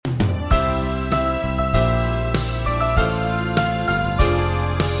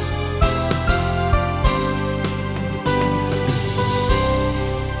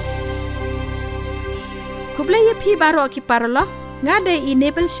Pi baro ki paralog ngade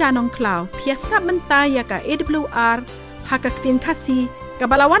enable shanong cloud piasngap menta ya ka AWR hakaktin kasi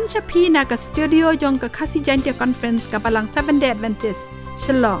kabalawan siya pi na ka studio jong ka kasi jantia conference kabalang 7-day Adventist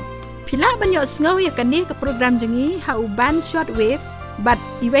Shalom. Pila banyo sngaw ya ka ni ka program jongi hauban shortwave but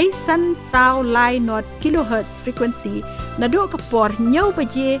iway san sao lai not kilohertz frequency nado ka por nyaw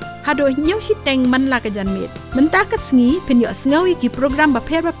baje hado nyaw shiteng man la ka janmit menta ka sngi penyo sngaw ki program ba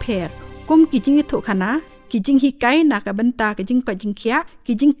per kum ki jingi thu khana ki jing hikai na ka benta ka jing ko jing khia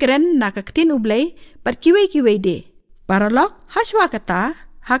ki jing kren na ka tin ublei but kiwe de paralog haswa kata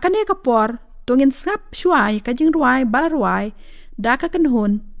hakane ka por tungin sap shuai ka jing ruai balarwai da ka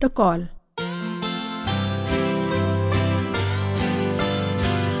kanhun to call.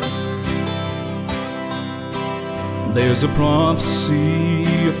 There's a prophecy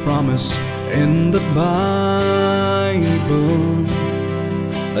of promise in the Bible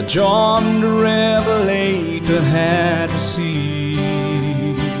that John the Revelator had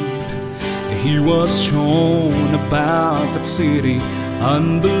received. He was shown about that city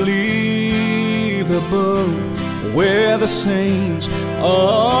unbelievable, where the saints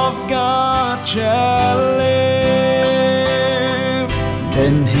of God shall live.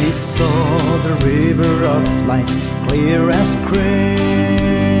 Then he saw the river of life, clear as crystal,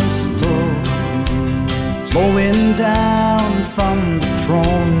 flowing down from the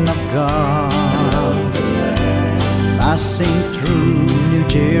throne of God, passing through New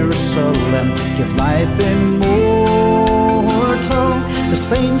Jerusalem, give life immortal. The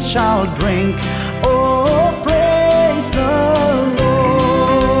saints shall drink, oh praise the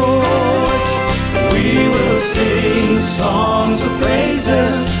Lord. We will sing songs of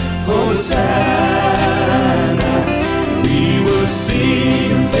praises, Hosanna. We will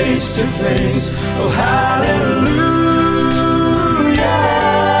see him face to face, oh hallelujah.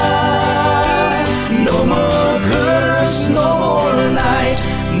 No more curse, no more night,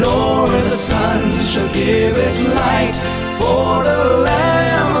 nor the sun shall give its light, for the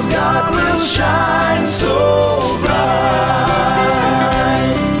Lamb of God will shine so bright.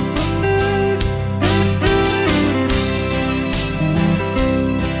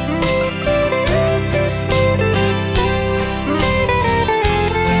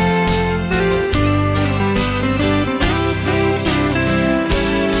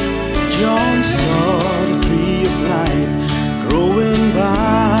 John saw the tree of life growing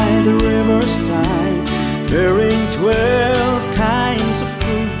by the riverside, bearing 12 kinds of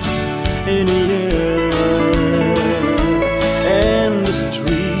fruits in a year, and the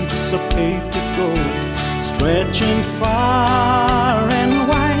streets are paved with gold, stretching far and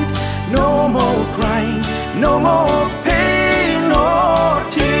wide. No more crying, no more pain or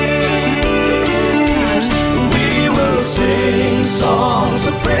tears. We will sing songs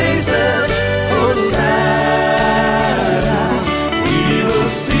of praises, Hosanna. We will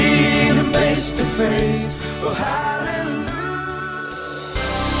see him face to face, oh hallelujah.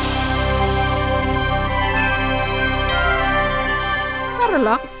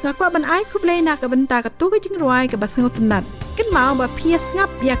 Paralog ngakwa ban ai kublai na ka benta ka tu ka jing ruai ka basngot nat kin mau ba pias ngap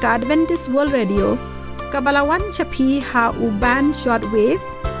ya ka Adventist World Radio ka balawan chapi ha uban shortwave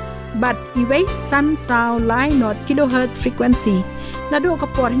but iway san sao lai not kilohertz frequency nado ka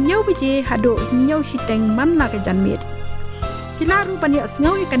por nyaw bije hado nyaw shiteng man la ka janmit hilaru ban ya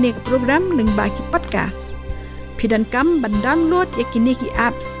sngaw ka ne ka program ling ba ki podcast pidan kam ban download ya kini ki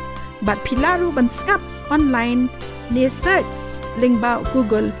apps but pilaru ban skap online ne search ling ba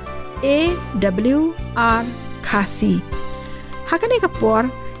Google AWR Kasi hakane ka por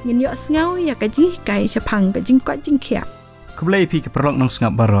ngin yo sngaw ya ka ji kai chapang ka jing ko jing khia kublai pi ke perlok nang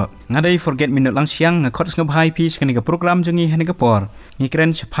sngap baro ngadai forget minute lang siang ngakot sngap hai pi skani ka program jongi hani ka por ngi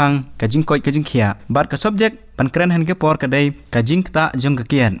kren chapang ka jing ko ka jing khia bat ka subject pan kren hani ka por ka dai ka jing ta jong ka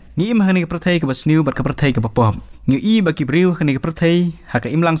kian ngi im hani ka prathai ka basniu bat ka prathai ka papop ngi i ba ki briu hani ka prathai ha ka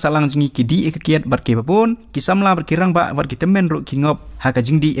imlang salang jingi ki di e ka kiat bat ki papun ki samla bat ki rang ba bat ki temen ru ki ngop ha ka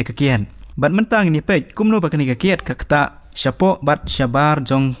jing di e ka kian bat mentang ni pe kumno ba kani ka kiat ka kta syapo bat syabar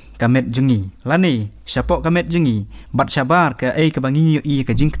jong kamet jengi lani syapo kamet jengi bat syabar ka ai ka bangi i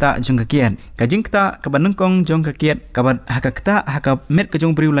ka jingta jong ka kian ka jingta ka banengkong jong ka kiat ka bat hakakta haka met ka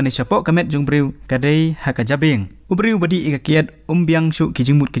jong briu lani syapo kamet jong briu ka dei haka jabeng ubriu badi i ka kiat umbiang syu ki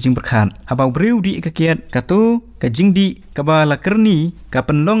jingmut ki jing berkhan habau briu di i ka kiat ka tu ka jingdi ka ba la kerni ka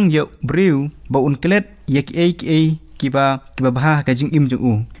penlong yo briu ba un klet ya ki ai ki ba bah ka jing im jong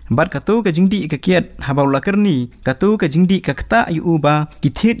u bat katu ka jingdi ka kiat habau lakerni katu ka jingdi ka kta yu ba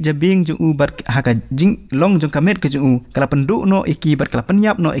kithit jabing ju bat haka jing long jong kamet ka ju kala penduk no iki bat kala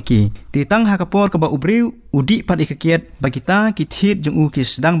penyap no iki titang haka por ka ba ubriu udi pat ikakiat bagita kithit jung ki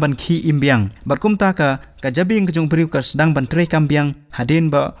sedang ban khi imbiang bat kumta ka jabing ka jung briu ka sedang ban tre kambiang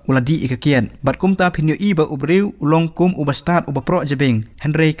hadin ba uladi ikakiat bat kumta phinyo i ba ubriu ulong kum ubastat ubapro jabing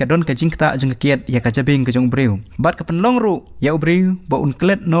henry ka don ka jingta jung kiat ya ka jabing ka jung briu bat ka penlong ru ya ubriu ba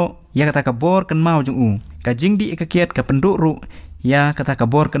unklet no ya kata ka bor kan mau jung ka jingdi ikakiat ka penduk ru ya kata ka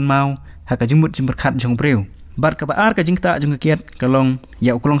bor kan mau haka jingmut jimberkhat jung briu bat ka baar ka jingta jung kiat kalong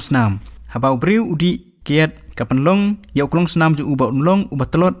ya uklong snam haba ubriu udi kiat kapenlong ya uklong senam ju uba unlong uba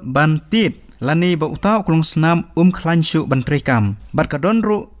telot ban tit lani ba uta uklong senam khlanshu ban trekam bat kadon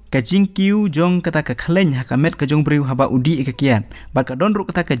ru ka jingkiu jong kata ka khleng hakamet ka jong briu haba udi ka kiat bat kadon ru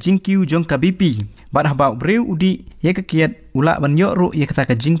kata ka jingkiu jong ka BP bat haba briu udi ya ka kiat ula ban yo ru ya kata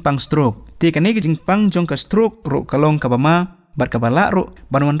ka jingpang stroke ti kane ka jingpang jong ka stroke ru kalong ka bama bat ka bala ru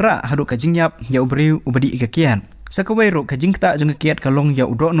ban wanra hadu ka jingyap ya ubriu ubadi ka kiat sakawai ro ka jingta jong kiat kalong ya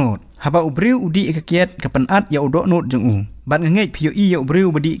udok not haba ubriu udi ka kiat ka penat ya udok not jong bat ngei pio i ya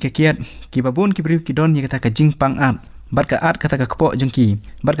ubriu badi ka kiat ki babon ki briu ki don ya kata ka jingpang at bat ka at kata ka kpo jong ki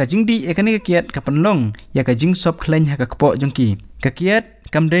bat ka jingdi ya kane ka kiat ka penlong ya ka jing sop khleng ha ka kpo jong ki ka kiat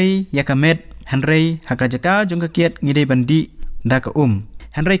kamdei ya ka met henry ha ka jaka jong ka kiat ngidei bandi da ka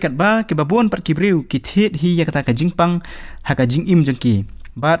henry kat ba ki babon pat ki briu ki thit hi ya kata ka jingpang ha ka jing im jong ki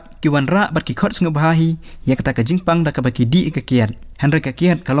bat kiwanra bat ki khot sngab hahi ya kata ka jingpang da ka baki di ka kiat henry ka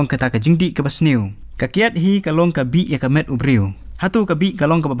kiat kalong kata ka jingdi ka basniu ka kiat hi kalong ka bi ya ka met ubriu hatu ka bi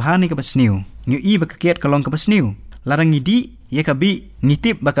kalong ka babhani ka basniu nyu i ba ka kiat kalong ka basniu larang ngidi ya ka bi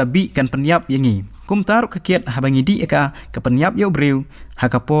ngitip ba ka bi kan penyap yangi kum taru ka kiat habangi di ya ka penyap ya ubriu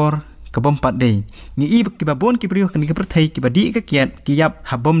ha ka por ka bompat dei nyu i ba ki babon ki briu kan ki perthai ki badi ka kiat ki yap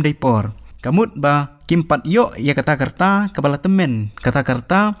habom dei por kamut ba kimpat yo ya kata karta kabala temen kata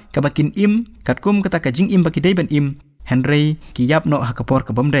karta kabakin im katkum kata ka jing im baki dei ban im henry ki yap no hakapor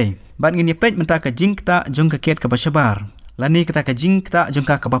ka bomdei bat ngin yepet menta ka jing ta jong ka kiat ka bashabar lani kata ka jing ta jong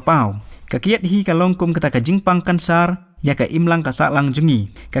ka bapau ka kiat hi ka longkum kata ka jing pang kansar ya ka imlang ka saklang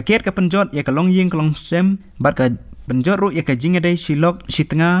jungi ka kiat ka penjot ya ka long ying kalong sem bat ka penjot ru ya ka jing dei silok si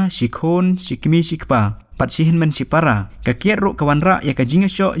tengah si khon si kimi si kpa pat sihin men si para ka kiat ru kawanra ya ka jinga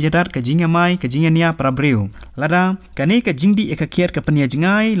syo jadat ka jinga mai ka jinga nia para briu lada kani ka jingdi ya ka kiat ka penia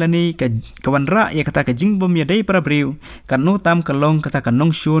jingai lani ka kawanra ya kata ka jing bom ya dei para briu kan no tam kalong kata ka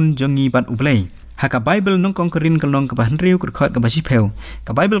nong shun jongi bat ublei ha ka bible nong kongkerin kalong ka ban riu khot ka basipeu ka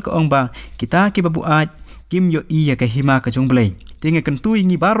bible ka ong ba kita ki babu aj kim yo i ya ka hima ka jong blei tinga kan tui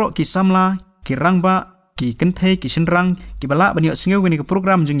ngi baro ki samla ki rangba ki kenthe ki senrang ki bala banyo sngeu ni ka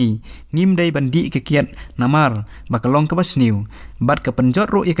program jungi ngim dei bandi ki kiat namar bakalong ka basniu bat ka penjot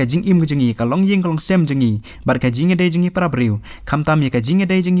ro ya ka jing im jungi kalong ying kalong sem jungi bat ka jinga dei jungi para briu khamtam ya ka jinga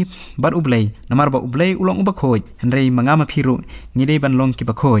dei jungi bat ublei namar ba ublei ulong uba khoj henrei mangama phiru ngi dei ban long ki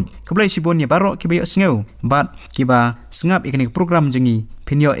ba khoj kublei sibon ya baro ki bayo sngeu bat ki ba sngap ikani program jungi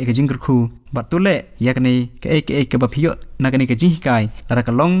pinyo eka jingker khu bat tule yakni ke ba phio nakani ka jing kai lara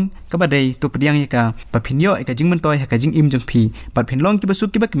ka long ka ba dei tu pdiang ya ba pinyo eka jing mentoi ha ka jing im jong phi bat pinlong ki ba su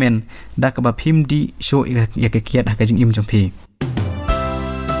ki ba kmen da ka ba phim di show ya ka kiat ha ka jing im jong phi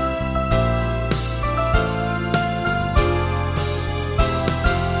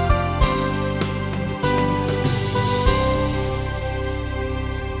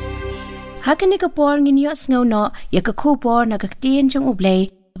hakani ka por nginyo sngau no ya ka khu por na ka tien jong ublei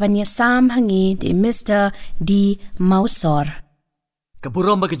banya sam hangi de Mr. D. Mausor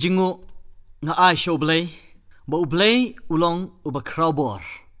kaburom ba jingu nga ai show blei ba ublei ulong uba crowbor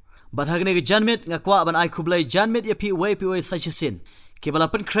bat hagne ga janmet nga kwa ban ai kublei janmet ya pi we sachisin ke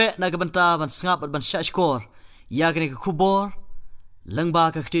bala pen kre na ga banta ban snap ban shashkor ya gne ka kubor langba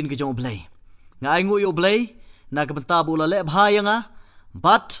ka tin ga jong ublei nga ai ngu yo ublei na ga banta bula le bhayanga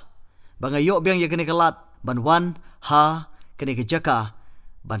bat bangayo biang ya kene kalat ban wan ha kene ke jaka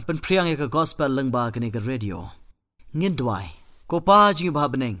ban pen priang ya ka gospel lengba kene ke radio ngin dwai ko pa jing ba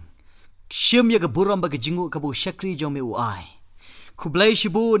beneng shim ya ka buram ba ke jingu ka bu shakri jong me uai kublai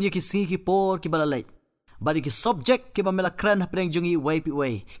shibu ni ki si ki por ki balalai bari ki subject ki ba mela kran hapeng jungi way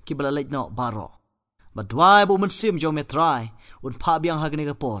ki balalai no baro ba dwai bu men sim jong me try un pa biang ha kene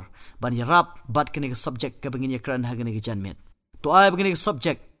ke por ban ya rap bat kene ke subject ka bengin ya kran ha kene ke janmet to ai bengin ke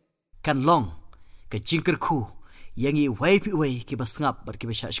subject kan long ke jingker khu yangi way ki basngap bar ki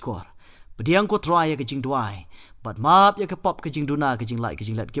besha skor pediang ko try ya ke jing dwai but map ya ke pop ke jing duna ke jing lai ke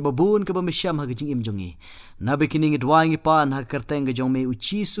jing lat ke babun ke bamisham ha ke jing im jongi na beginning dwai ngi pan ha kerteng ke jong me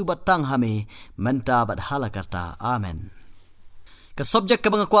uchi su batang ha me menta bat hala karta amen ka subject ka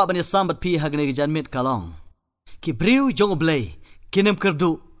bang kwa ban sambat pi hagne ge janmet kalong ki briu jong oblay kinem kerdu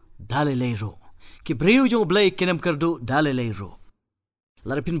dale leiro ki briu jong oblay kinem kerdu dale leiro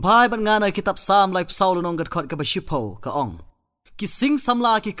laripin bhai ban ngana kitab sam lai saul nong gat khot ka ba shipo ka ong ki sing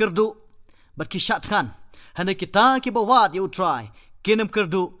samla ki kerdu bat ki shat khan hane kita ki ba wat you try kinem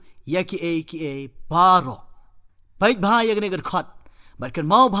kerdu ya ki a baro bai bhai yagne gat khot bat kan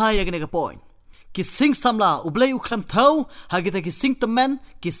mau bhai yagne ka point ki sing samla ublay ukhlam thau hagita ki sing tamen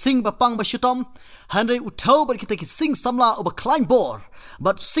ki sing bapang ba shitom hanre uthau bat kita ki sing samla uba climb bor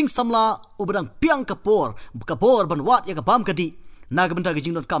but sing samla ubadang piang kapor ban wat ya ka bam kadi naga benda ke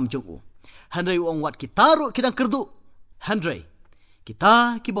jingdon kam jong u hanre ong wat kitaru kidang kerdu hanre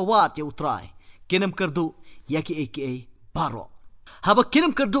kita ki bawat ya utrai kinem kerdu ya ki aka baro haba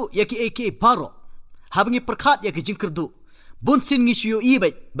kinem kerdu ya ki aka baro habangi perkhat ya ki jing kerdu bun sin ngi shiyo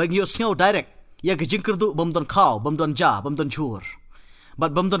ibet bagi yo snow direct ya ke jing kerdu bamdon khaw bamdon ja bamdon chur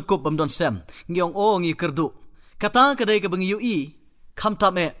bat bamdon kup bamdon sem ngiong o ngi kerdu kata kadai ke bangi yu i kham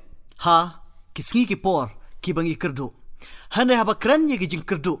tame ha kisngi ki por ki bangi kerdu hane haba kran ye ke jing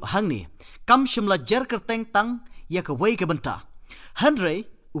kerdu hangni kam shimla jer kerteng tang ya ke wei ke benta hanre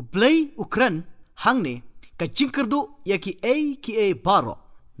ublay ukran hangni ka jing kerdu ya ki a baro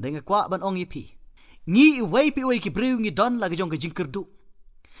denga kwa ban ong pi ngi wei pi wei ki briu ngi don la ke jong ke jing kerdu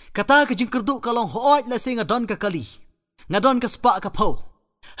kata ke jing kerdu kalong hoit la singa don ka kali ngadon ka spa ka pho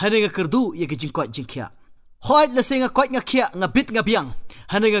hanenga kerdu ye ke jing kwat jing khia hoit la singa kwat nga khia nga bit nga biang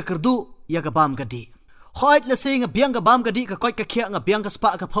hanenga kerdu ya ka bam ka di hoit la singa biang ka bam ka di ka kwat ka khia nga biang ka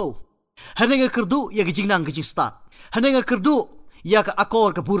spa ka pho hanenga kerdu ye ke jing nang ke jing start hanenga kerdu ya ka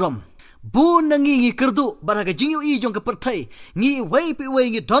akor ka buram bu nangi ngi kerdu baraga jing yu i jong ka perthai ngi wei pi wei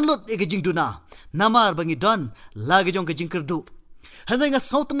ngi download ye ke jing duna namar bangi don la ke jong ka jing kerdu hanenga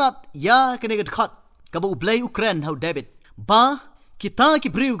sautnat ya kenegat khat kaba ublay ukran how david ba kita ki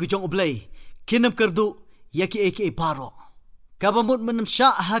briu ki jong ublay kinam kerdu ya ki aka baro kaba mut manam sha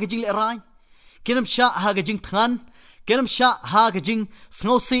ha ga jing le rai kinam sha ha ga jing than kinam sha ha ga jing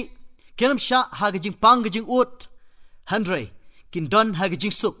snosi kinam sha ha ga jing pang ga jing ut handre kin don ha ga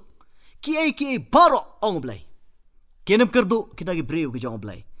jing sup ki aka baro ong ublay kinam kerdu kita ki briu ki jong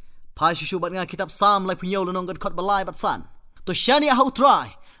ublay pa shu bat nga kitab sam lai punyo lo nong gat khat balai bat san to shani how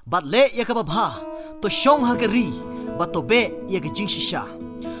try but le ya ka bha to shong ha ri but to be ya ka jing shisha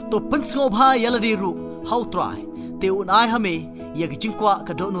to pansngo bha ya la di ru how try te un ai ha me ya ka jing kwa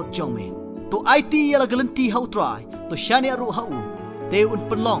ka do no jong me to it ya la galanti how try to shani ru ha u te un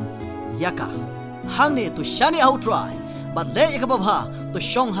penlong ya ka hang ne to shani how try but le ya ka bha to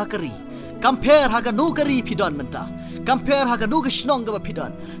shong ha ri compare ha ga no ka ri pidon menta compare ha ga no ga shnong ga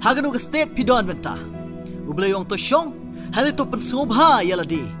pidon ha ga no ga state pidon menta ubleyong to shong hadi to pensobha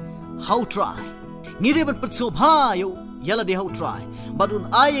yaladi how try ngide ban pensobha yo yaladi how try badun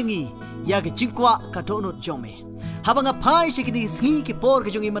ayangi ya ge jingkwa ka donut jome habanga phai shikini sngi ki por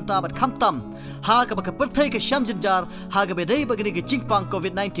ke jongi manta bat khamtam ha ka ba ka perthai ka shamjinjar ha ga bedai bagini ge jingpang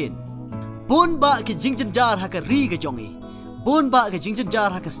covid 19 bun ba ke jingjinjar ha ka ri ge jongi bun ba ke jingjinjar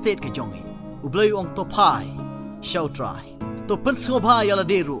ha ka state ke jongi ublei ong to phai show try to pensobha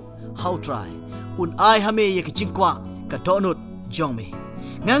yaladi ru how try un ai hame ye ke jingkwa ka donut jongme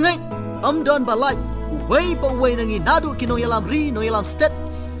ngangai don balai wei ba wei nangi nadu kino yalam ri no yalam state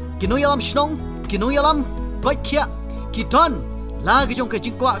kino yalam shnong kino yalam koi khia ki don la ge jong ka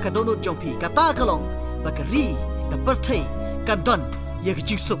jingkwa ka donut jongpi ka ta kalong ba ka ri ka perthai ka don ye ke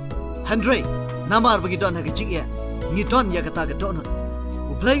jingsup handre namar bagi don ha ke jing ye ni don ya ka ta ka donut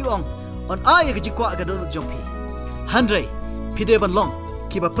ublei ong on ai ye ke jingkwa ka donut jongpi handre pide ban long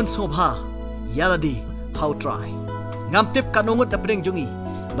ki ba pensobha yaladi how try ngam tip kanongot na pedeng jongi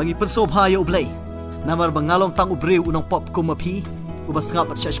bangi pensobha yo ublay namar bangalong tang ubreu unong pop kumapi ubas ngap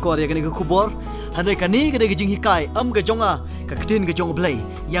at shashkor ya gani kubor hanre kani gani jing hikai am ga jonga ka ktin ga jong ublay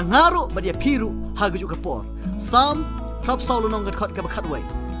yang ngaru badia piru ha ga ju kapor sam prap saul nong gat khat ka khatway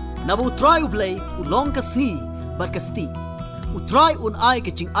nabu try ublay ulong ka sngi bat ka sti utry un ai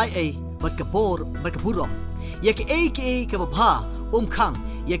ka jing ia bat ka bor bat ka burom ya ke aka ka bha khang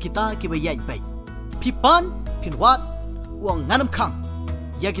ya kita ki ba yai bai pipan pinwat wang nganam khang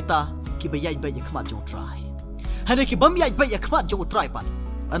ya kita ki ba yai bai ya khmat jong try hade ki bam yai bai ya khmat jong try pan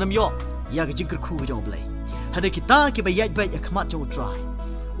anam yo ya ga jingkr khu jong blai hade kita ki ba yai bai ya khmat jong try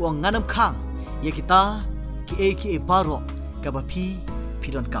wang nganam khang ya kita ki aka baro ka ba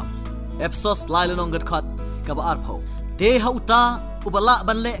pidon kam epsos lailonong gat khat ka ba arpho de hauta ubala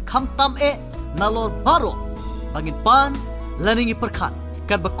banle kham tam e nalor baro bangin pan laningi perkhat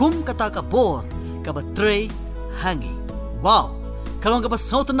kat bakum kata ka bor ka ba tray hangi wow kalong ka ba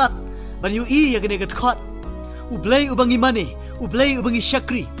sautanat ban yu i ya gane gat khat ublay ubangi mani ublay ubangi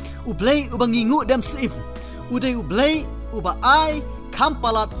syakri, ublay ubangi ngu dam sim, uday ublay uba ai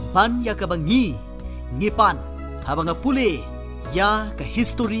kampalat ban ya kabangi ngipan habanga pule ya ka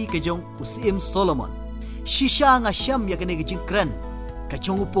history ka jong usim Solomon shisha nga syam ya kene gijing kran ka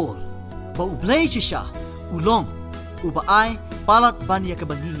jong upol ba ublay shisha ulong uba ai palat ban ya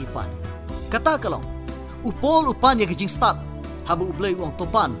kabangi ngipan kata kalong upol upan ya gijing start haba ublay wang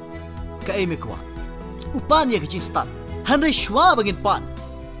topan ka emekwa upan ya gijing start handai shwa bangin pan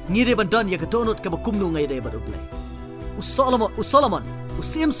ngire bandan ya kadonot ka bakumnu ngai dai bad ublay Solomon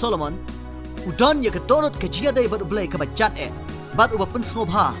usim Solomon udan ya kadonot ka jiga dai bad ublay ka bajan bad uba pen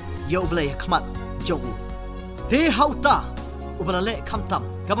snobha ya ublay khmat jongu te hauta ubalale khamtam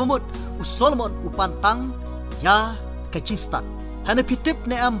kabamut Solomon upantang ya kajing start hana pitip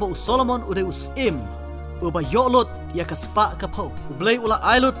ne amba Solomon uday usim uba yolot ya kaspa ka pau ublay ula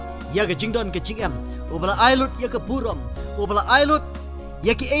ailut ya ka jingdon ka jingam ubala ailut ya ka buram ubala ailut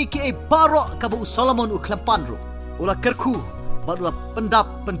ya ki aka baro ka bu Solomon uklampan ru ula kerku badula pendap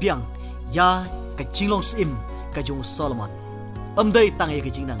penbiang ya ka jinglong sim ka jung Solomon amdai tang ya ka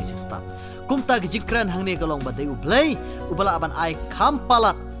jingnang ka start kumta ka jingkran hangne ka long badai ublay ubala aban ai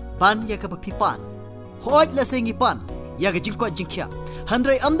kampalat ban ya ka pipan hoit la sengipan ya ka jingko jingkya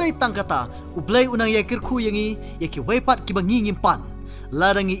handrai amdai tang kata ublay unang ya kerku yangi ya ki wepat ki bangi ngimpan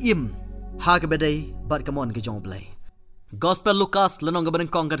larangi im ha ka badai bad kamon ka jong ublay Gospel Lucas lanong gaban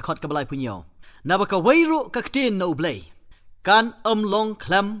kong gad khot kabalay punyo nabaka wayro kaktin na ublay kan long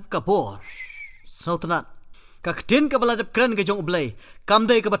klam kabor sautanat kaktin kabaladap kran ka jong ublay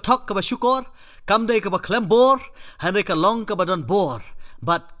kamday ka batok ka basyukor kamday ka baklam bor hanay ka long ka badon bor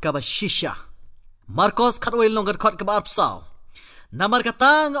bat ka bashisha Marcos khatway long gad khot ka baapsaw namar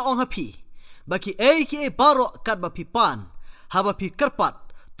kata nga ong hapi baki aka baro kat bapipan haba pi karpat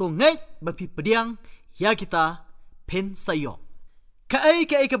to ngay bapi pediang ya kita pen sayo ka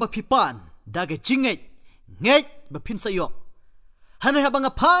bapipan daga jinget nget bapin sayo hanay habang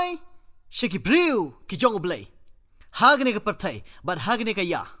apai shiki briu ki jong ublay hagne ka partai bat hagne ka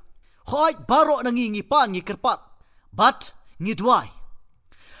ya hoy baro nangingi pan ngi kerpat bat ngi dwai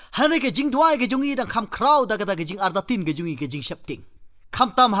hanay ka jing dwai ka jongi dang kham kraw daga jing ardatin ka jongi ka jing shapting kham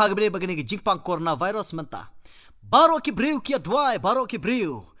tam hagbre bagane ka jing pang coronavirus manta baro ki briu ki dwai baro ki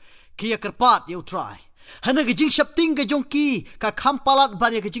briu ki kerpat you try hana ka jing shapting ka jongki ka khampalat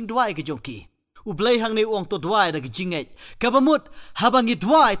ban ya ka jing dwai ka jongki ublay hang nei ong to dwai da ka jingai ka bamut habangi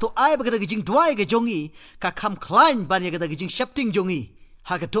dwai to ai ba ka jing dwai ka jongi ka kham klein ban ya ka jing shapting jongi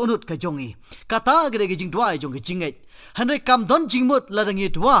ha ka donut ka jongi ka ta ka jing dwai jong ka jingai hana kam don jingmut la dangi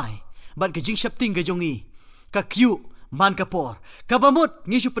dwai ban ka jing shapting ka jongi ka kyu man ka por ka bamut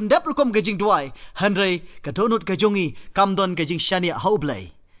ngishu pendap rukom ka jing dwai hanrai ka donut ka jongi kam don ka jing shania haublay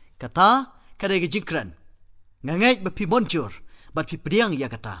kata ka jing kran ngangai bapi moncur bat pi pediang ya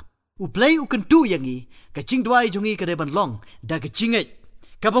kata uplay ukentu yangi ka jing dwai jongi ka ban long da ka jingai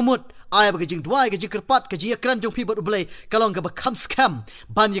ka bamut ai ba ka jing dwai ka jing kerpat ka jing kran jong pi bat uplay kalong ka ba kham scam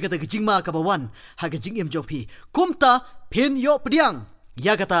ban ya kata ka jing ma ka ba wan ha ka jing im jong pi kumta pen yo pediang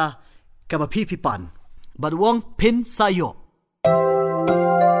ya kata ka ba pi pan bat wong pen sayo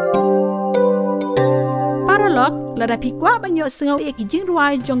paralog lada pi kwa banyo sengau e ki jing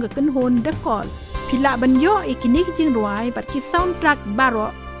dwai jong ka ken hon de kol pila banyo ikinik jing ruai bat ki soundtrack baro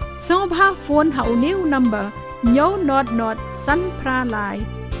song bha phone ha new number nyo not san pra lai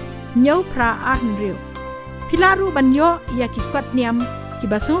nyo pra arnriu pila ru banyo ya ki kwat niam ki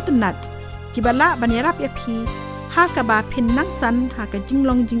ba song tanat ki bala banera ya phi ha ka ba phin nang san ha ka jing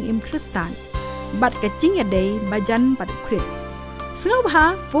long jing im kristan bat ka jing ya dei bajan bat chris song bha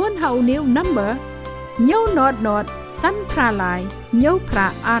phone ha new number nyo not san pra lai nyo pra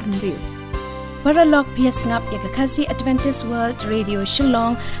arnriu Paralog pias ngap ya kasi Adventist World Radio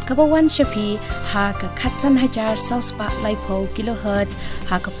Shillong kabawan shapi ha ka khatsan hajar sauspa laipo kilohertz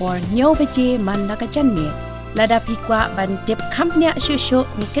ha ka por nyo beje man na ka janme lada pikwa ban dip kampnya shusho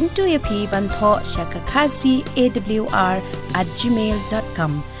ni kentu ya pi ban tho shaka kasi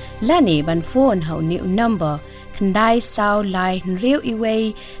awr@gmail.com lani ban phone ha ni number khandai sao lai nriu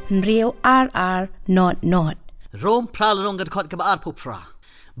iway nriu rr not rom pralong gad khot ka ba arpo pra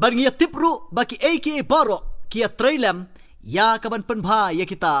ban ngia tipru baki aka baro kia trailam ya kaban penbha ya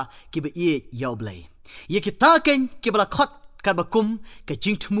kita ki be ye yaublay ya kita ken ki bala khot ka bakum ka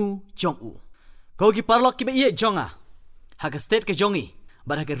jingtmu jongu ko ki parlok ki be ye jonga ha ka state ka jongi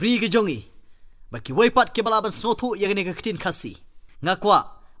ban ha ka ri ka jongi baki weipat ki bala ban snothu ya ne ka ktin khasi ngakwa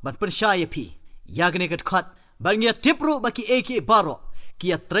ban pensha ya pi ya ne ka khot ban ngia tipru baki aka baro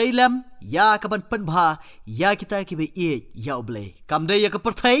kia trailam ya kaban penbha ya kita ki be ye yaublay kamde ya ka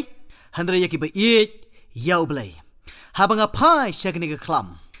perthai handre ya ki be ye yaublay habang apai syagni ke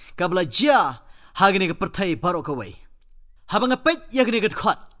klam kabla jia hagni ke perthai barok away habang apet yagni ke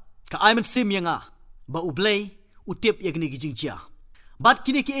khot ka aiman sim yanga ba ublay utip yagni ke jingjia bat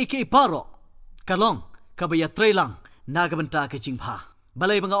kini ki ek baro kalong kabaya trailang nagabanta ke jingpha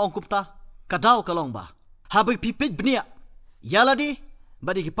balai banga ongkupta kadau kalong ba habang pipit bnia yaladi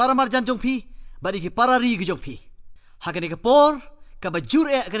badi ki para marjan jongpi badi ki para ri ke jongpi hagni ke por kabajur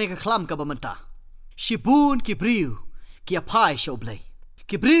gani ke klam kabamenta shibun ki briu ki apai shoblay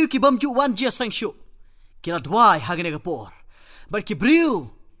ki briu ki bamju wan jia sangshu ki la dwai hagni ke por but ki briu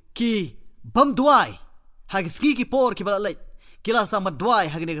ki bam dwai hagski ki por ki balalai ki la sama dwai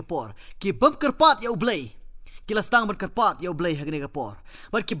hagni ke por ki bam kerpat ya ublay ki la stang ban kerpat ya ublay hagni ke por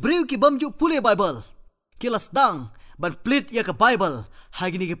but ki briu ki bamju pule bible ki la stang ban plit ya ke bible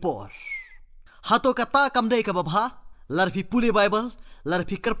hagni ke por hato kata kamdai ka babha larpi pule bible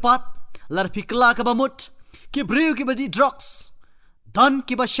larpi kerpat larpi kela ka bamut ki briu ki badi drugs dan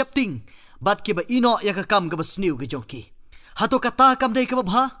ki ba shapting bat ki ba ino ya ka kam ka basniu ke jongki hato kata kam dai ka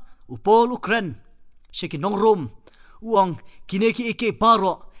babha upol ukren sheki nongrom uang kineki eke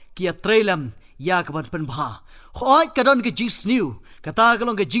paro ki atrelam ya ka ban penbha khoi ka don ke jing sniu kata ka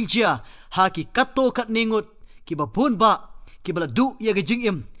long ke jingjia ha ki katto kat ningut ki ba bun ba ki bala du ya ke jing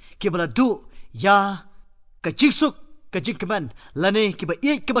im ki bala du ya ka jingsuk ka jingkeman lane ki ba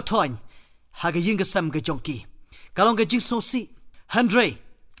eat ki ba toin ha ga ying ka sam ka jongki kalong ka jing sosi handre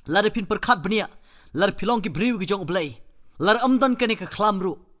la de pin perkhat bnia la de pilong ki briu ki jong blay la amdan ka ne ka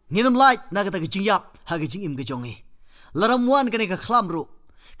khlamru nginam light na ka ta ka jingyap ha ga jingim ka jongi la ramwan ka ne ka khlamru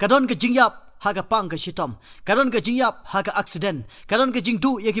kadon ka jingyap ha ga pang ka shitom kadon ka jingyap ha ga accident kadon ka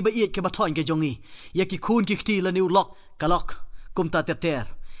jingdu ya ki ba eat ki ba toin ka jongi ya ki khun ki khti la new lock kalok kumta ter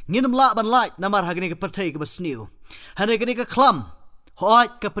nginam la ban light namar hagni ke perthai ke basniu hane ke ka khlam hoi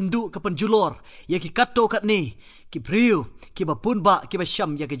ka pendu ka penjulor ya ki katto kat ni ki briu ki ba punba ki ba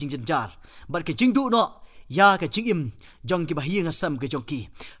sham ya ke jingjanjar bar ke jingdu no ya ke jingim jong ki ba hiang asam ke jongki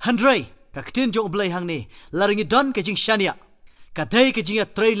handrei ka ktin jong blai hang ni laringi don ke jing shania ka dai ke jinga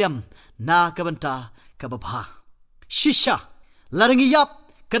trailam na ka banta ka babha shisha laringi yap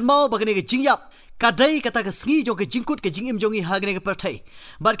kan mau bagani ke jingyap kadai kata ke sngi jong ke jingkut ke jingim jongi hagne ke perthai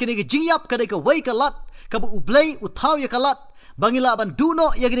bar ke ne ke jingyap kadai ke wai ka lat ka bu ublai uthau ya kalat bangila ban duno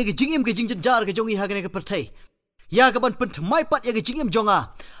ya ke jingim ke jingjar ke jongi hagne ke perthai ya ka ban penthmai pat ya ke jingim jonga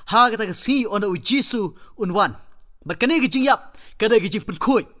ha kata ke sngi ona u jisu unwan bar ke ne ke jingyap kadai ke jing pen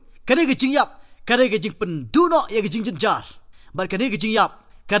khoi kadai ke jingyap kadai ke jing pen duno ya ke jingjar bar ke ne ke jingyap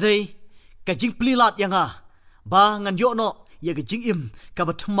kadai ke jing plilat yanga ba ngan yo no ya ke jing im ka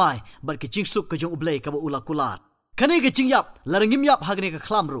ba thmai bar ke jing suk ka jong ublay ka ba ula kulat kane ke jing yap larangim yap hagne ka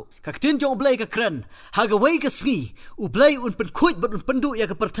khlamru ka tin jong ublay ka kren ha ga wei ka sngi ublay un pen khuit bat un pendu ya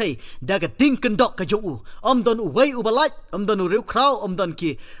ka perthai da ga ding kendok ka jong u don u wei u balat don u riu kraw don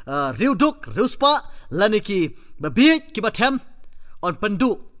ki riu duk riu spa lani ki ba bi ki ba them on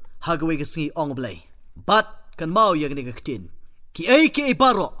pendu ha ga wei ka sngi ong ublay bat kan mau ya ne ka tin ki ai ki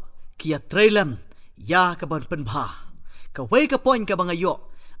baro ki ya trailam ya ka ban pen bha ka wei ka point ka bangayo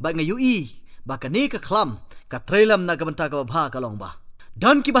ba ngayu i ba ka ne ka khlam ka trailam na ka banta ka bha ka long ba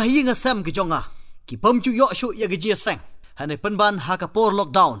dan ki ba hi nga sam ki jonga ki pam chu yo shu ya ga ji sang hane panban ha ka por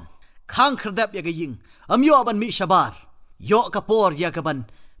lockdown khang khrdap ya ga ying am yo ban mi shabar yo ka por ya ka ban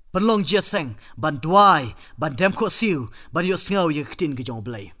panlong ji sang ban dwai ban dem ko siu ban yo sngaw ya tin ki jong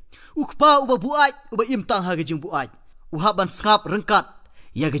blai ukpa uba buai uba im tang ha ga jing buai u ha ban skap rengkat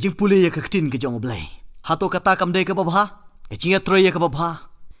ya ga jing pule ya ka tin ki jong blai hato kata kam dei ka babha kecing troy ya ka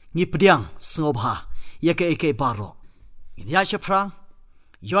babha ngi pdiang snobha ya ke ek baro in ya shapra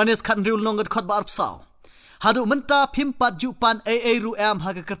yohanes khan rul nongat khot bar psau hadu menta phim pat ju pan a ru am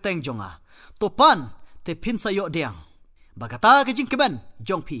ha ka kerteng jonga to pan te phin sa yo diang bagata ke jing keben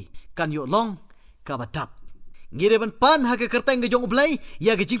jong phi kan yo long ka badap ngire ban pan ha ka kerteng jong blai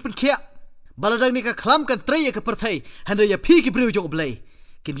ya ke jing pen khia baladang ni ka khlam kan tre ya ka perthai hande ya phi ki briu jong blai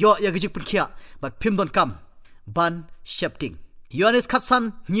kin yo ya ke jing pen khia but phim don kam ban shapting yohanes khatsan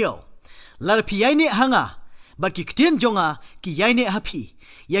nyo lar pi yaine hanga ba ki ktien jonga ki yaine hapi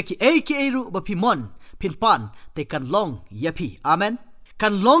ya ki ru ba pi mon pin pan te kan long yapi amen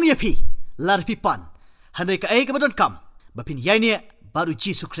kan long yapi lar pi pan hande ka ka badon kam ba pin yaine baru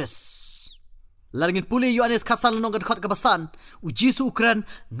Jesus Christ larngin puli yohanes khatsan nongat khot ka basan u jisu ukran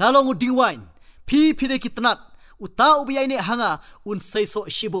ngalong u dingwain pi de kitnat uta u yaine hanga un saiso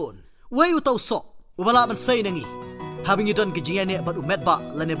shibon wei utau so ubala man say nangi having you done gijingane but u medba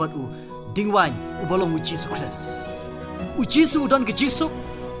lane but u dingwan u bolong u Jesus Christ u jisu udan ke jisu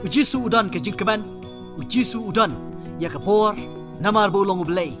u jisu udan ke jingkaman u jisu udan ya kapor namar bolong u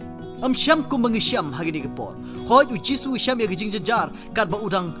blay syam kum mangisyam hagini kepor hoi u jisu syam ya gijing jejar kat ba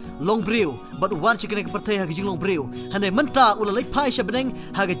udang long breu bat wan chikene kepertai ha gijing long breu hanai menta ulalai pai syabeneng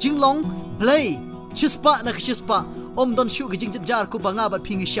ha gijing long blay chispa na chispa don shu gijing jejar ku banga bat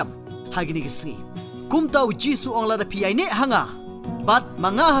pingi syam hagini gisngi kum tau jisu ong lada pi ai ne hanga bat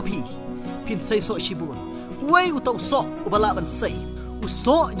manga hapi pin sai so shibun wei u tau so ubala ban sai u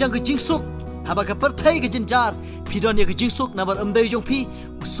so jang gijing suk haba kepertai gijing jar pidon ya gijing suk na bar amdai jong pi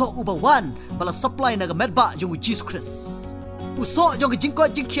uso ubawan bala supply na ga medba jong Jesus Christ uso jong gijing ko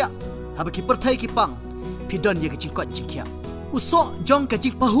jingkhia haba ki perthai ki pang pidon ya gijing ko jingkhia uso jong ka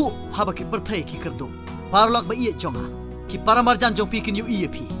jing pahu haba ki perthai ki kerdum parlok ba ie jonga ki paramarjan jong pi kin yu ie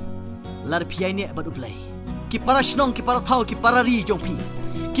pi lar pi ai ne ba dublai ki para shnong ki para thau ki para ri jong pi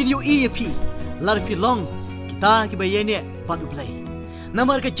kin yu ie pi lar pi long kita ki ba ye ne ba dublai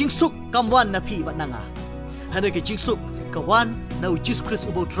namar ka jingsuk kamwan na pi ba nanga hana ka jingsuk kawan na Jesus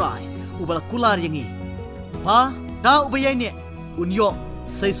Christ ubo try ubala kular yangi pa ta ubayai ne unyo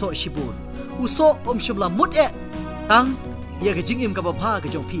saiso shibun uso shimla mut tang ya ka jingim ka ba pha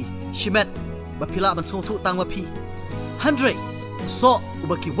ka jong pi shimet ba phila ban song thu tang ma pi 100 uso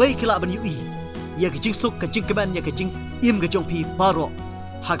ubaki wei kila ban yu ya ka jingsuk ka jingkaban ya ka jing im ka jong pi baro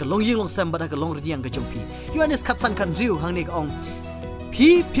ha ka long ying long sam ba ka long riang ka jong pi yuanis khatsan kan riu hang ne ka ong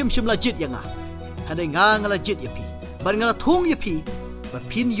pi phim shimla jit yanga hanai nga ngala jit ya pi bar ngala thung ya pi ba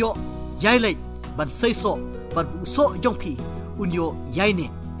pin yo yai lai ban sai so bar bu so jong pi unyo yai ne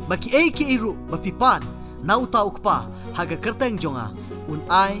ba ki ei ki iru ba pi pan na uta ukpa ha ga kerteng jonga un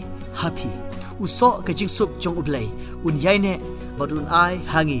ai happy uso ka jing sup jong ublai un yai ne ba un ai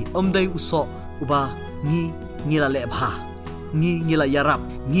hangi omdai uso uba ni la le bha ni la yarap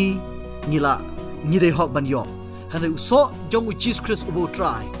ni la ni dei hok ban yo hanai uso jong u Jesus Christ ubo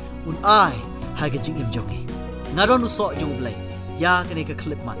try un ai ha ga jing im jongi ngaron uso jong ublai ya kene ka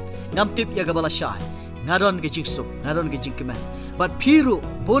clip man ngam tip ya ga bala shai ngaron ga jing sup ngaron ga jing kemen but piru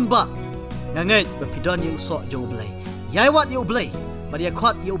bonba ngangai ba pidon ya uso jong ublai yai wat ya ublai ba ya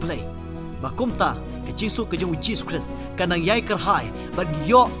khot ya ublai ba kumta ka jing sup ka jong Jesus Christ kanang yai kar hai ba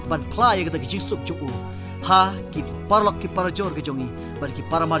yo ban pla ya ga jing sup jong ha ki parlok ki parajor ga jongi ba ki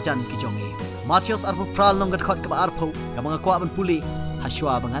paramarjan ki jongi Matius arpo pral nonggat khot ka arpo ka mga kwa ban puli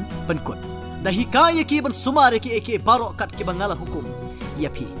haswa bangan penkut dahi kaya ki ban sumare ki eke baro kat ki bangala hukum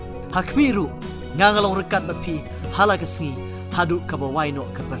yapi hakmiru ngangalong rekat bapi hala kasngi hadu ka bawaino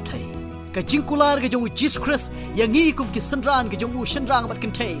ka pertai ka jingkular ga jong Jesus Christ yang ngi kum ki sandran ga jong shandrang bat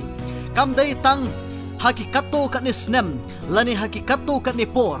kintei kam dai tang hakikato kat ni snem lani hakikato kat ni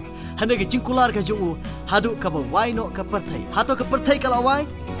por hande ga jingkular ga jong hadu ka bawaino ka pertai hato ka pertai kalawai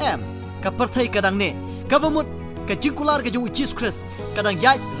ka pertai kadang ne ka bamut ka jingkular ka jong Jesus Christ kadang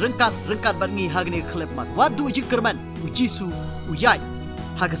yai rengkat bat ngi hagni khlep mat wadu jingkerman jisu uyai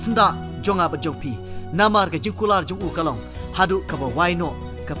haga senda jonga bat jongpi namar ka jingkular jong kalong hadu ka bawaino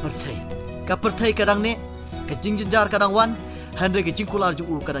ka pertai kadang ne ka jingjar kadang wan hande ka jingkular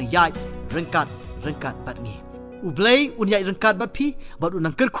jong kadang yai rengkat bat ngi ublai un yai rengkat bat pi bat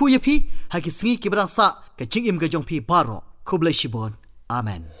unang kerkhu ye pi hagi sngi ki barang sa ka jingim ga jongpi baro kublai shibon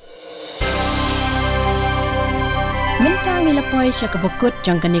amen Mentang ila poi syaka bukut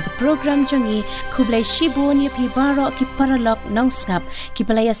jangkani ke program jangi kublai shibun ya pi baro ki paralok nong ngap ki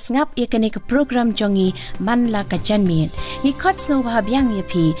balaya ngap ya kani ke program jangi manla ka janmit ni khot snow bahabyang ya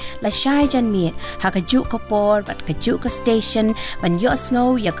pi la shai janmit ha ka ju ko por bat ka ju ka station ban yo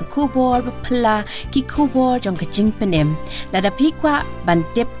snow ya ka kubor ba phla ki kubor jong ka jing penem la da pi kwa ban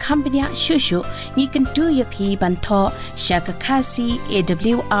tip company shushu ni kan tu ya pi ban tho syaka khasi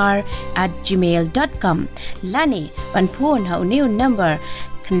awr@gmail.com lani ban phone hau new number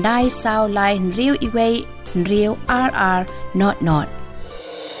khandai sao line real iway real rr not